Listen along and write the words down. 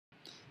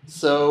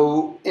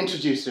So,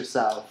 introduce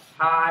yourself.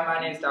 Hi,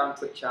 my name is Darren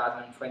Pritchard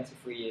and I'm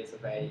 23 years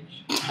of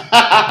age.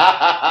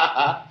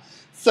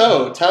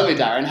 So, tell me,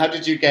 Darren, how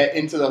did you get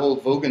into the whole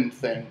voguing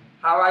thing?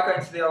 How I got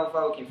into the old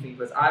voguing thing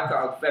was I've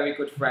got a very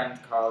good friend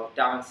called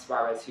Darren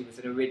Suarez, who was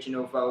an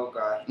original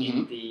voguer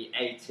in the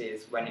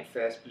 80s when it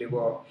first blew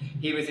up.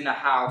 He was in a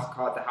house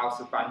called the House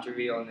of Banjo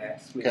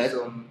Realness with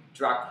some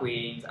drag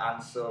queens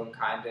and some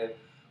kind of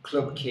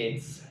club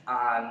kids,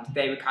 and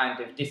they were kind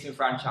of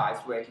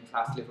disenfranchised working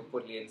class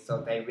Liverpudlians,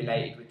 so they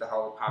related with the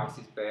whole Paris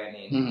is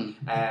Burning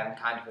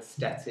kind of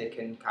aesthetic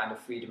and kind of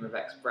freedom of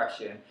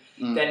expression.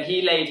 Then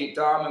he laid it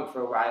dormant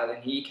for a while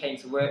and he came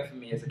to work for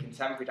me as a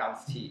contemporary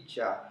dance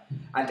teacher,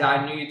 and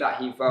I knew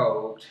that he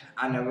vogued,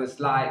 and I was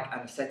like,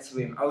 and I said to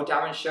him, oh,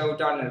 Darren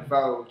Showdon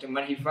vogued, and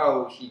when he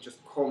vogued he just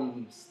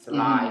comes to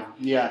life.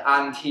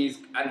 And he's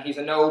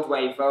an old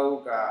way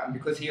voguer, and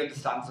because he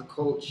understands the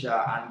culture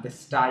and the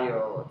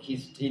style,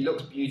 he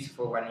looks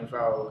beautiful when he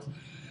vogues.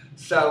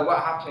 So what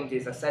happened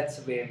is I said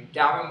to him,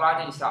 Darren, why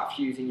don't you start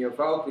fusing your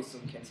vogue with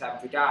some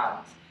contemporary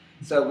dance?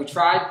 So we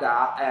tried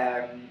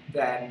that,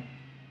 then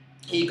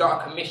he got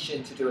a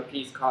commission to do a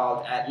piece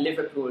called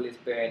Liverpool is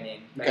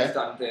Burning, based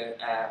on the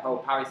whole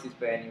Paris is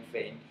Burning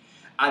thing.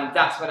 And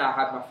that's when I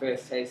had my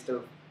first taste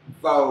of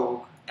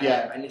vogue.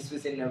 And this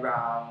was in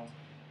around,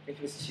 I think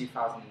it was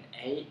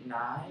 2008,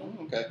 9.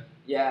 Okay.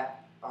 Yeah,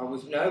 I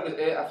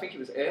think it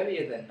was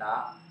earlier than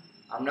that.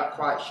 I'm not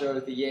quite sure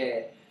of the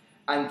year.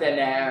 And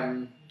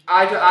then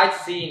I'd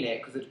seen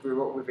it because I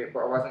grew up with it,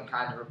 but I wasn't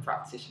kind of a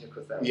practitioner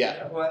because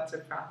I went to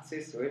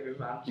practice with in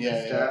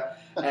Manchester.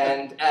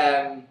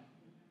 And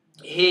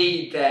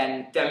he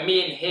then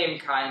me and him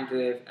kind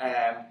of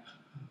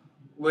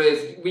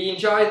we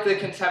enjoyed the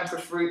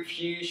contemporary fruit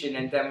fusion,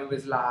 and then we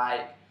was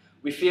like,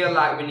 we feel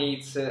like we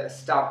need to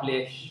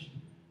establish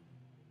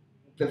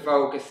the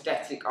Vogue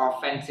aesthetic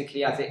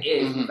authentically as it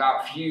is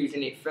without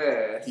fusing it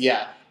first.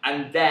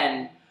 And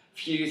then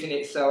fusing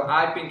it. So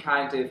I've been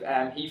kind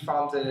of he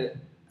formed a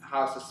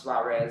House of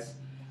Suarez,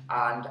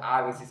 and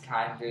I was his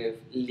kind of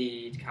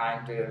lead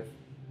kind of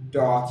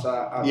daughter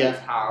of his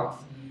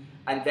house.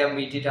 And then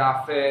we did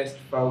our first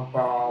folk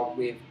ball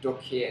with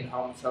Ducky and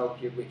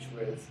Homotopia, which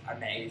was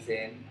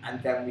amazing.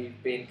 And then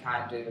we've been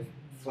kind of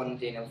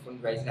funding and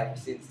fundraising ever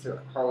since to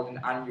hold an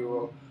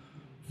annual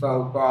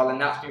folk ball,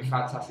 and that's been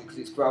fantastic because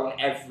it's grown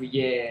every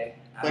year.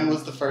 When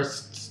was the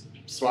first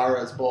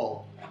Suarez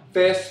ball?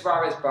 First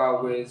Suarez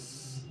ball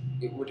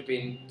it would have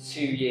been 2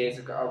 years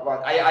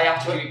ago. I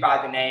have to read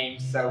by the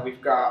names. So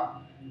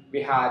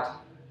we had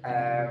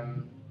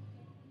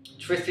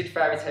Twisted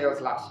Fairy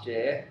Tales last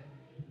year.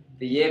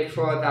 The year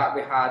before that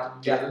we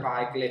had Death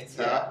by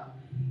Glitter.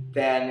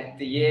 Then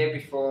the year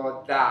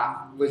before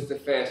that was the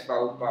first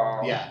Vogue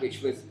Ball,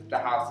 which was the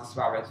House of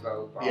Suarez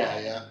Vogue Ball.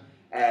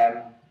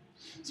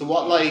 So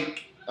what,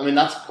 I mean,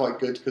 that's quite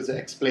good because it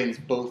explains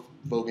both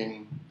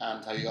voguing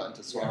and how you got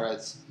into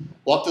Suarez.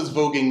 What does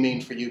voguing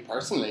mean for you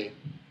personally?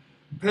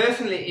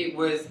 Personally, it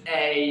was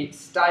a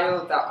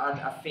style that on,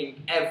 I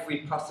think,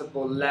 every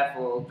possible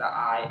level that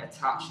I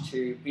attached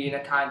to, being a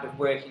kind of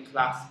working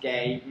class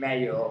gay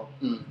male,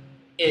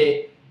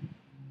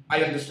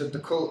 I understood the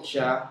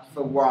culture,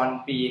 for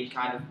one, being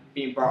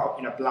brought up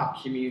in a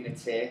black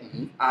community,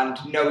 and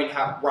knowing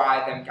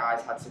why them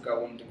guys had to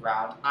go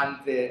underground, and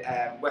the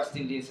West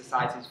Indian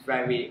society is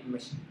very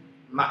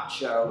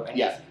macho, and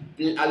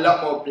it's a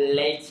lot more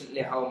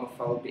blatantly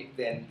homophobic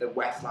than the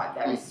West. Like,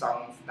 there is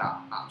songs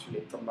that actually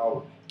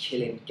promote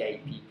killing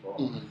gay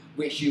people,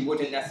 which you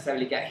wouldn't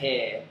necessarily get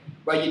here.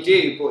 Well, you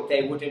do, but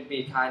they wouldn't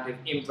be kind of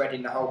inbred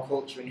in the whole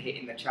culture and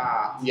hitting the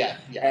charts.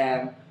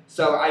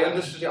 So I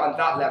understood it on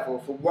that level.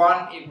 For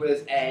one, it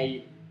was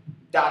a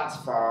dance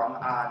form,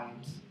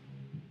 and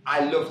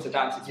I love to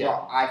dance. It's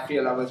what I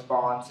feel I was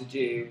born to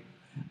do.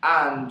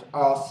 And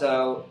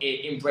also,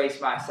 it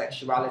embraced my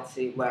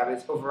sexuality,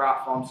 whereas other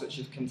art forms such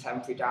as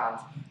contemporary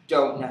dance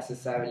don't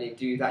necessarily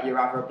do that. You're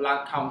either a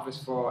blank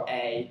canvas for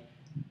a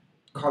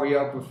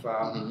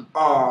choreographer,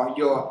 or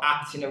you're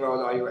acting a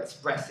role, or you're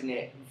expressing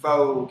it.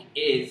 Vogue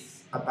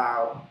is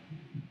about,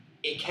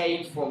 it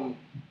came from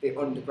the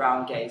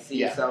underground gay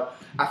scene, so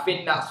I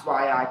think that's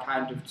why I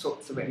kind of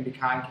took to it and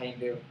became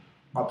kind of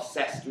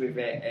obsessed with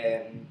it,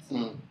 and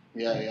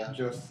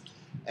just...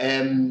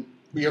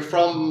 You're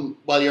from,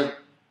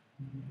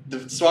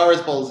 the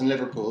Suarez Ball's in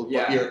Liverpool,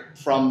 but you're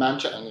from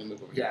Manchester. I'm going to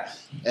move over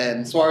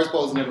here. Suarez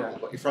Ball's in Liverpool,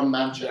 but you're from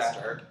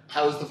Manchester.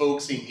 How's the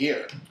Vogue scene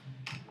here?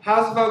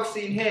 How's the Vogue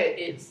scene here?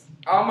 It's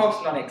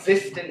almost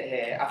non-existent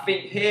here. I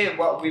think here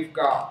what we've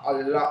got a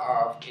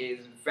lot of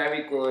is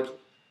very good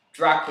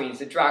drag queens.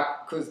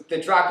 Because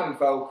the drag and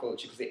Vogue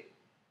culture, the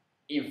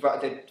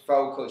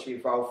Vogue culture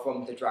evolved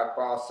from the drag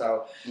bar,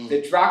 so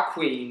the drag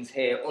queens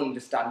here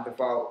understand the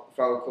Vogue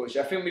culture.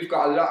 I think we've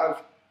got a lot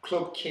of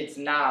club kids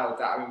now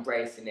that are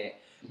embracing it.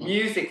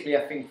 Musically,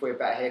 I think we're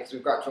better here because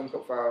we've got Drunk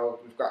Up Vogue,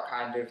 we've got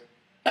kind of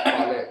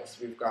Bollocks,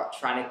 we've got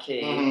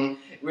Traniki,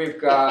 we've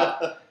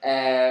got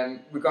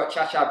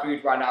Cha Cha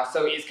Boudoir now.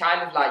 So it's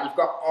kind of like you've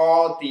got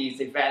all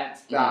these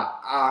events that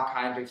are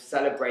kind of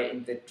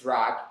celebrating the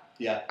drag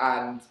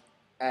and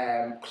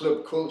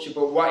club culture,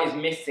 but what is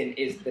missing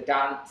is the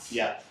dance.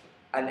 Yeah.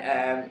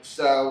 And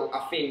so I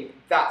think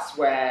that's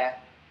where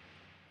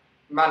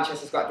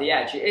Manchester's got the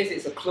edge.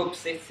 It's a club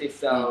city,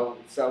 so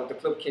the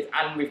club kids,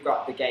 and we've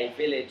got the gay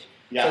village.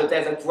 Yeah. So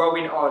there's a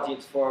growing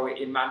audience for it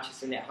in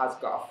Manchester, and it has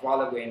got a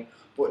following.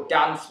 But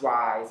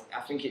dance-wise,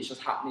 I think it's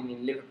just happening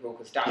in Liverpool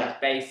because Darren's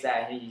based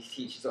there. He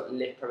teaches at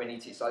Lipper and he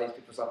teaches all these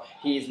people. So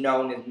he's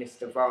known as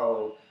Mr.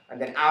 Vogue,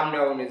 and then I'm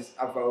known as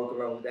a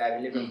voguer over there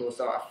in Liverpool.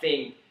 So I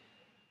think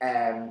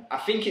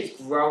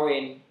it's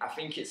growing. I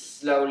think it's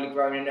slowly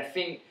growing, and I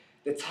think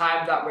the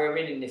time that we're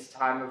in this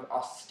time of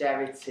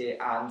austerity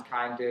and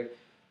kind of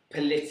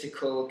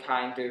political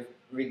kind of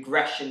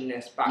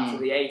regressionness back to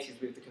the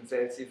 80s with the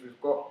Conservatives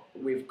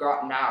we've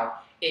got now,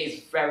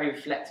 is very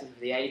reflective of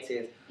the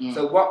 80s.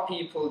 So what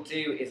people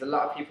do is a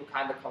lot of people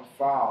kind of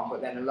conform,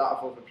 but then a lot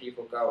of other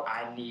people go,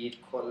 I need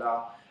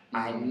colour,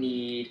 I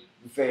need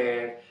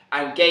verve.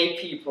 And gay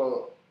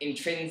people,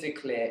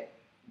 intrinsically,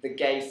 the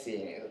gay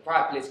scene is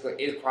quite political,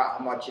 is quite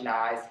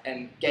homogenised,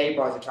 and gay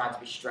boys are trying to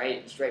be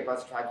straight, and straight boys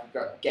are trying to be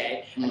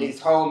gay, and this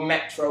whole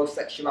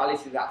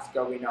metrosexuality that's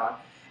going on,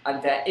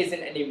 and there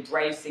isn't an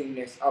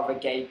embracingness of a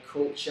gay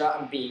culture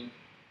and being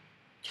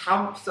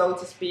camp, so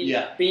to speak,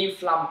 being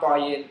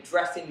flamboyant,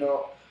 dressing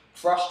up,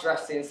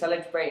 cross-dressing,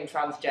 celebrating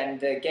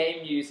transgender,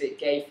 gay music,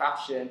 gay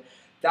fashion.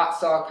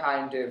 That's all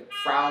kind of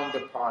frowned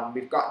upon.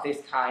 We've got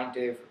this kind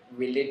of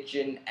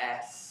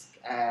religion-esque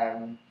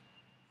kind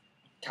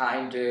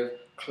of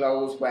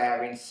clothes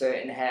wearing,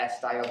 certain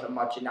hairstyles,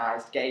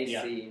 homogenised gay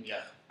scene,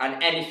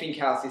 and anything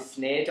else is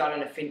sneered on.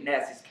 And I think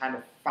there's this kind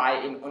of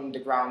fighting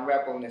underground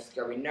rebelness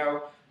going,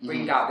 no,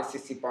 bring out the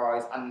sissy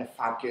boys and the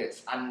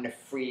faggots and the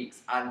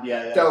freaks and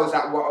those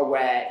that want to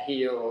wear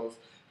heels.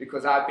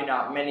 Because I've been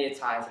out many a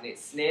times and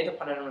it's sneered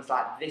upon, and I was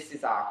like, this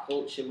is our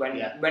culture. When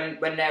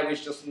there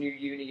was just New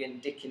Uni and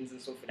Dickens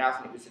and something else,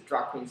 and it was the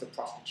drag queens, the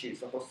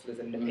prostitutes, the hustlers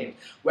and the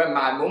pimps. When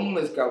my mum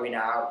was going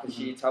out, because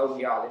she told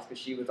me all this, because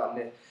she was on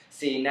the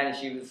scene then,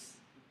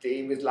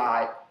 it was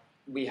like,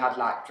 we had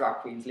like drag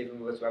queens living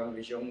with us when we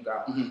was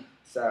younger.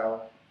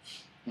 So,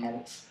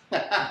 hence.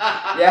 You're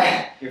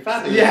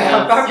fabulous. Yeah,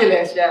 I'm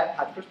fabulous,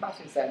 had good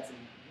fashion sense and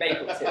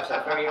makeup tips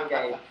at a very young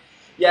age.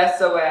 Yeah,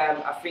 so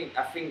I think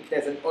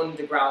there's an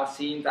underground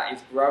scene that is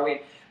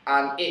growing,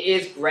 and it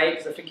is great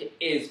because I think it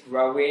is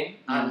growing,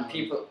 and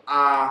people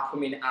are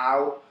coming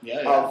out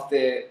of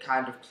the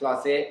kind of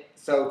closet,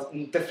 so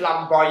the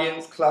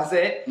flamboyance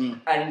closet,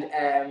 and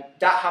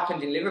that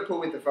happened in Liverpool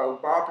with the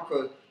Vogue bar,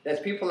 because there's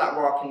people that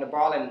walk in the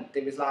bar, and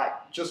there was like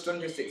just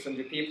under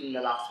 600 people in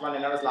the last one,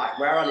 and I was like,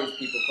 where are these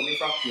people coming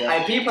from?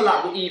 And people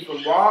that we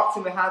even walked,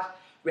 and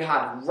we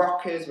had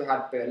rockers, we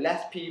had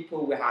burlesque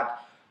people, we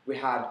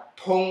had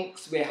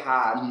punks, we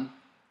had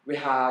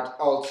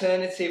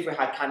alternative, we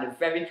had kind of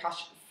very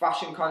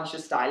fashion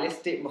conscious,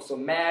 stylistic, muscle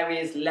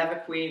Marys, leather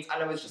queens,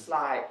 and I was just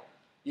like,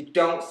 you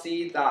don't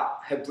see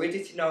that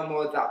hybridity no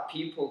more, that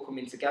people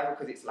coming together,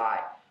 because it's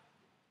like,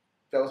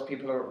 those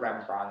people are at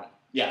Rembrandt,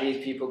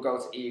 these people go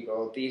to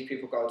Eagle, these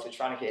people go to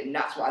Tranagate, and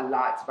that's what I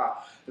liked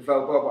about the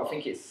Vogue Ball, but I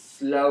think it's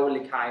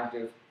slowly kind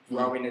of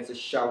growing as a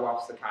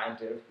show-off, so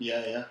kind of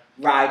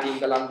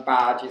riding along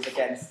barges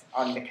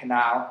on the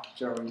canal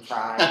during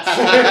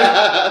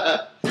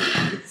Pride.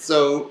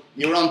 So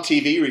you were on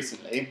TV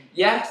recently.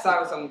 Yes, I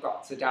was on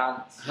Got to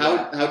Dance.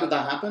 How did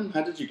that happen?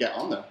 How did you get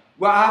on there?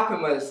 What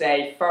happened was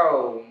they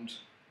phoned,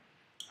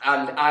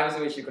 and I was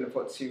originally going to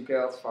put 2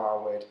 girls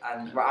forward,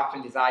 and what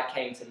happened is I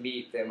came to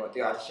meet them at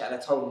the audition, and I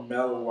told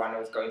no one I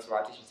was going to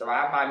audition, so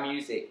I had my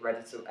music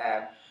ready to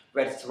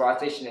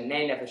audition, and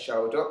they never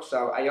showed up,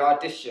 so I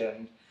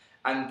auditioned.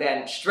 And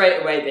then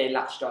straight away they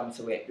latched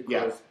onto it,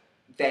 because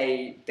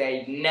they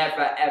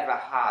never ever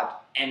had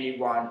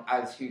anyone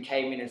who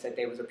came in and said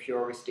they was a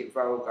puristic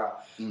voguer.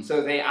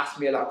 So they asked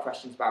me a lot of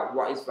questions about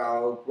what is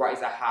Vogue, what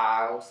is a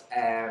house,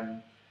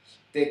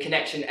 the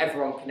connection,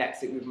 everyone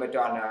connects it with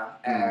Madonna,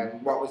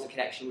 what was the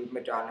connection with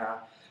Madonna.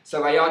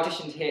 So I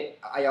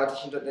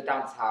auditioned at the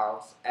dance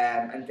house,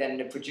 and then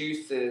the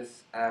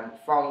producers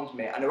phoned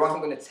me, and I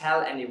wasn't going to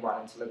tell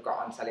anyone until I got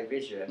on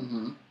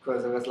television,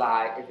 because I was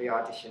like, if I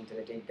auditioned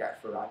and I didn't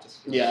get through, I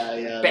just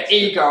feel but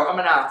ego, I'm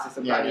an artist,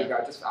 I've got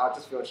ego, I'll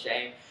just feel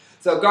ashamed.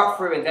 So I got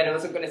through, and then I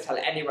wasn't going to tell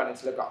anyone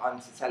until I got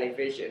onto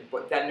television,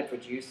 but then the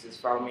producers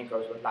phoned me and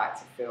goes, would like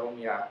to film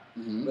you,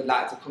 would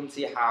like to come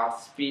to your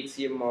house, speak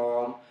to your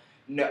mum,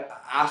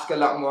 ask a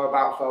lot more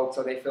about folks,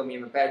 so they filmed me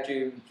in my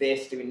bedroom,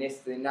 doing this,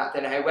 doing that.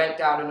 Then I went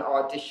down and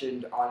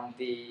auditioned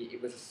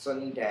it was a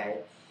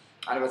Sunday,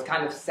 and I was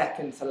kind of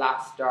second to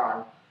last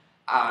on,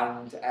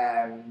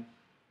 and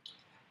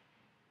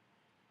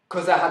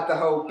because I had the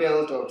whole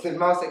build-up, the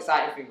most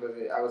exciting thing was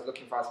I was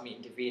looking forward to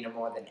meeting Davina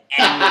more than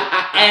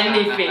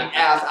anything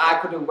else. I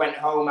could have went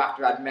home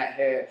after I'd met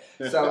her,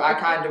 so I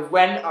kind of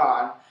went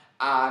on,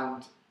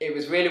 and it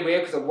was really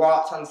weird because I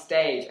walked on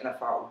stage and I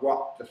thought,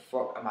 what the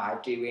fuck am I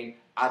doing?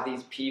 Are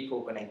these people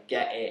going to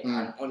get it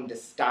and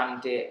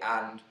understand it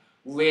and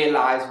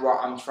realise what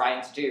I'm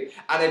trying to do?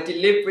 And I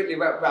deliberately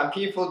went, when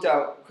people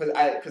don't,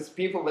 because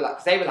people were like,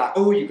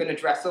 oh, you're going to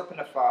dress up, and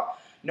I thought,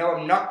 no,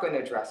 I'm not going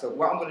to dress up.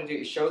 What I'm going to do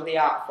is show the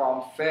art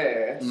form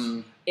first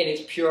in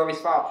its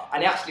purest form.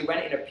 And he actually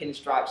went in a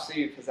pinstripe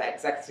suit as an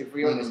executive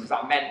realness because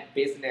I meant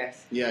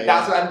business.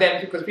 That's what, and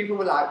then because people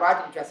were like, why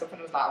did you dress up?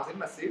 And I was like, I was in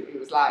my suit. It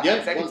was like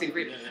executive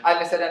realness. And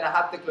I said, and I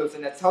had the gloves,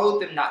 and I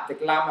told them that the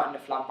glamour and the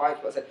flamboyance,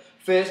 but I said,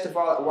 first of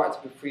all, I wanted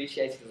to be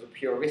appreciated as a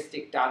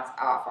puristic dance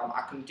art form.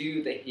 I can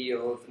do the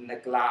heels and the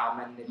glam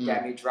and the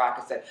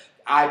demi-drag. I said,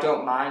 I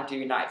don't mind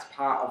doing that. It's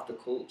part of the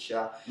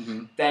culture.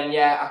 Then,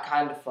 I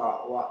kind of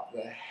thought, what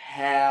the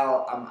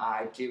hell am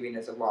I doing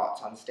as I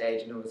walked on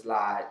stage? And it was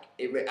like,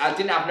 I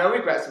didn't have no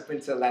regrets up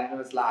until then. And it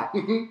was like,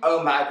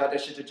 oh my God, I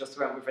should have just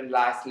went with a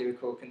nice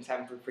lyrical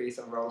contemporary piece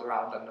and rolled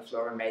around on the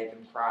floor and made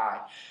them cry.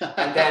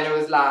 And then it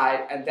was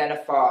like, and then I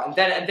thought, and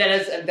then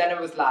it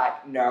was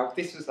like, no,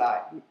 this was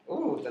like,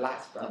 ooh, the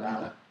lights gone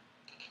out.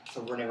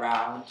 So run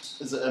around.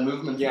 Is it a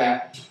movement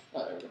thing?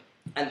 Oh,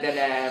 and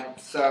then,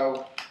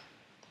 so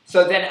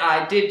then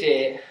I did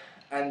it,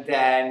 and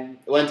then...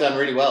 It went down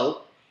really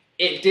well.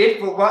 It did,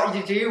 but what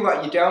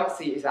you don't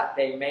see is that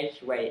they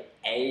make you wait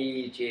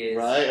ages.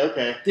 Right,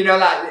 okay. You know,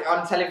 like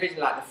on television,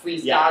 like the 3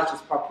 stars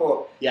just pop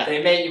up. Yeah.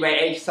 They make you wait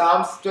ages. So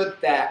I'm stood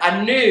there.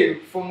 I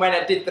knew from when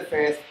I did the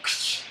first,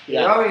 you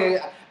know,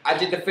 I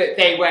did the first,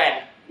 they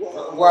went,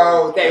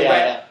 whoa, they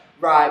went,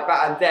 right,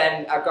 but and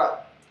then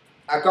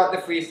I got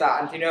the 3 star,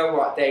 and you know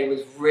what, they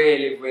was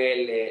really,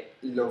 really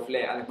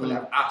lovely, and I couldn't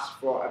have asked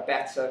for a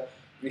better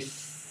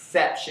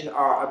reception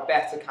or a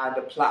better kind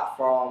of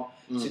platform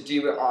to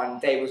do it on.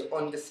 They was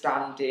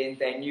understanding,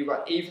 they knew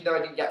what, even though I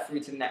didn't get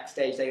through to the next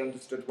stage, they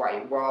understood what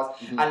it was.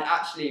 And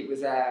actually it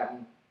was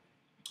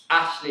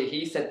Ashley,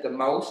 he said the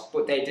most,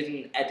 but they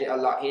didn't edit a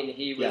lot in.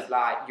 He was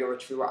like, you're a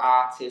true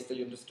artist, and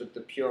you understood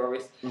the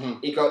purist.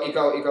 He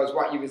goes,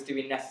 what you was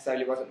doing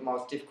necessarily wasn't the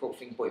most difficult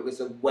thing, but it was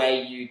the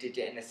way you did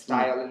it in a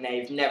style, and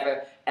they've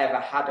never ever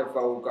had a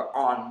voguer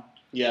on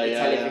the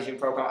television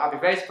program. I'd be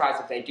very surprised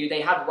if they do.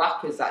 They had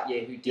whackers that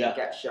year who didn't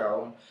get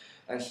shown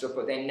and stuff,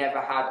 but they never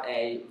had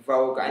a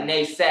voguer. And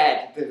they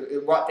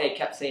said, what they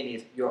kept saying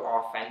is, you're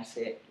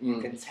authentic.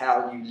 You can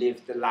tell you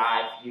live the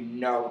life, you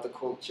know the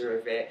culture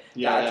of it.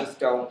 I just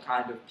don't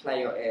kind of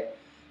play at it.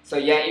 So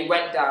it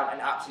went down an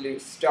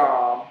absolute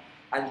storm.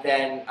 And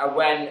then I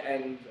went,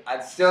 and I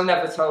still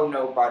never told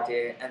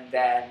nobody. And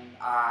then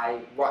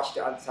I watched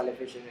it on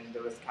television, and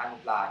there was kind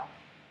of like,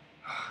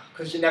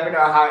 because you never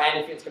know how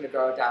anything's going to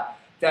go down.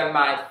 Then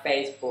my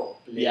Facebook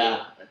blew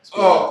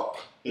up.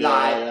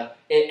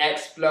 It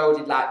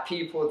exploded. Like,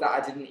 people that I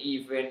didn't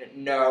even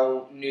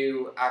know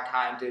knew I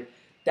kind of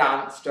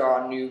danced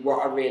or knew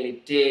what I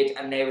really did,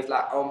 and they was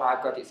like, oh my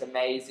God, it's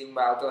amazing,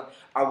 well done.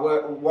 I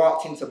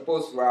walked into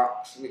Buzz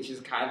Rocks, which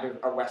is kind of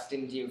a West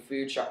Indian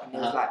food shop, and he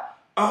was like,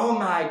 oh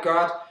my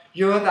God,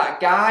 you're that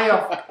guy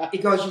off. He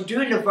goes, you're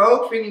doing the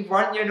Vogue thing,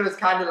 weren't you? And it was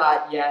kind of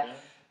like,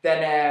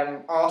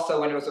 Then also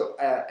when it was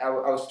I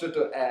was stood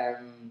up,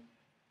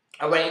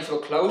 I went into a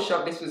clothes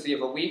shop, this was the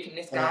other week, and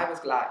this guy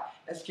was like,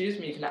 excuse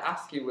me, can I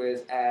ask you,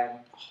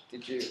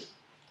 did you...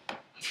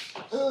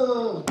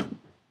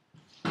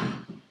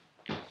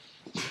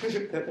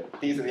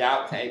 These are the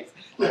outtakes.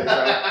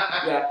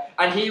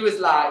 And he was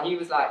like,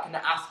 can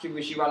I ask you,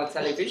 was you on a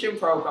television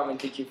program and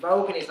did you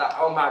Vogue? And he's like,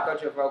 oh my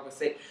God, your Vogue was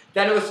sick.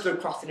 Then I was stood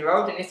crossing the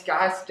road, and this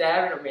guy's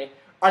staring at me.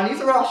 And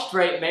these are all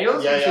straight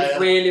males, which is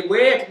really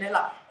weird. And they're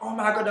like, oh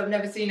my God, I've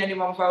never seen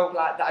anyone Vogue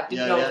like that. I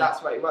didn't know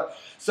that's what it was.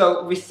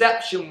 So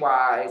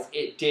reception-wise,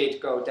 it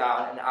did go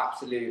down an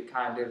absolute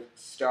kind of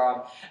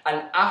storm.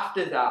 And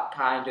after that,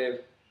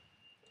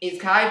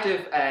 it's kind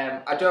of,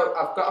 I've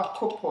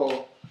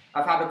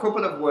had a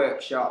couple of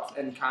workshops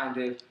and kind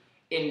of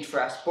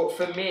interest. But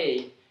for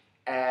me,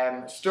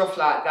 stuff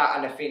like that,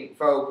 and I think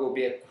Vogue will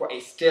be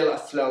it's still a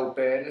slow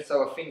burner.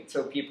 So I think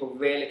till people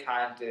really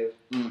kind of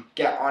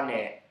get on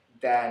it,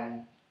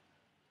 then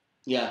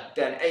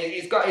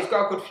it's got a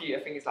good few.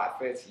 I think it's like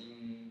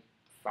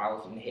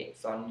 13,000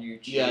 hits on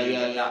YouTube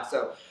and that.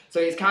 So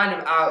it's kind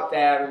of out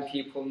there, and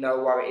people know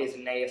what it is,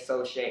 and they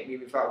associate me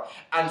with Vogue.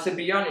 And to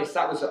be honest,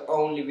 that was the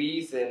only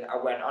reason I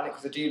went on it,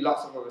 because I do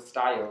lots of other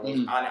styles,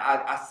 and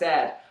I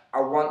said I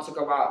want to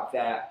go out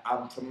there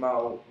and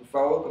promote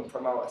Vogue and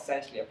promote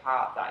essentially a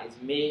part that is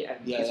me,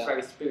 and it's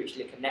very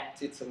spiritually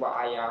connected to what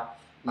I am.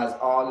 As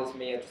all as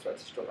me, I just wanted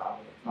to struggle out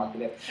with it,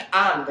 fabulous.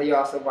 And I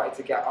also wanted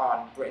to get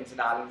on Britain's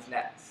and Ireland's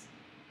Next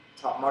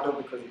Top Model,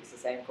 because it's the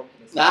same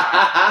company as mine.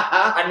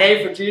 And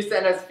they produced it,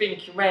 and I was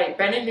thinking, wait,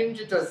 Benny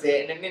Ninja does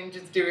it, and the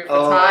Ninjas do it for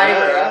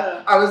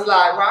Tyra. I was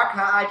like, why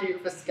can't I do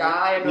it for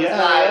Sky? And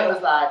I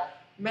was like,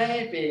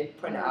 maybe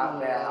put it out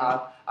there.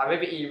 I'll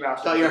maybe email.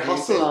 Got your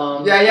hustle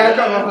on. I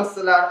got my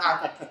hustle on.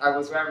 I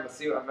was wearing my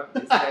suit, I remember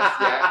this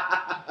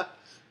place,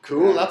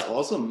 Cool, that's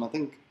awesome. I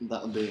think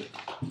that'll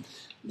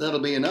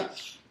be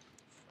enough.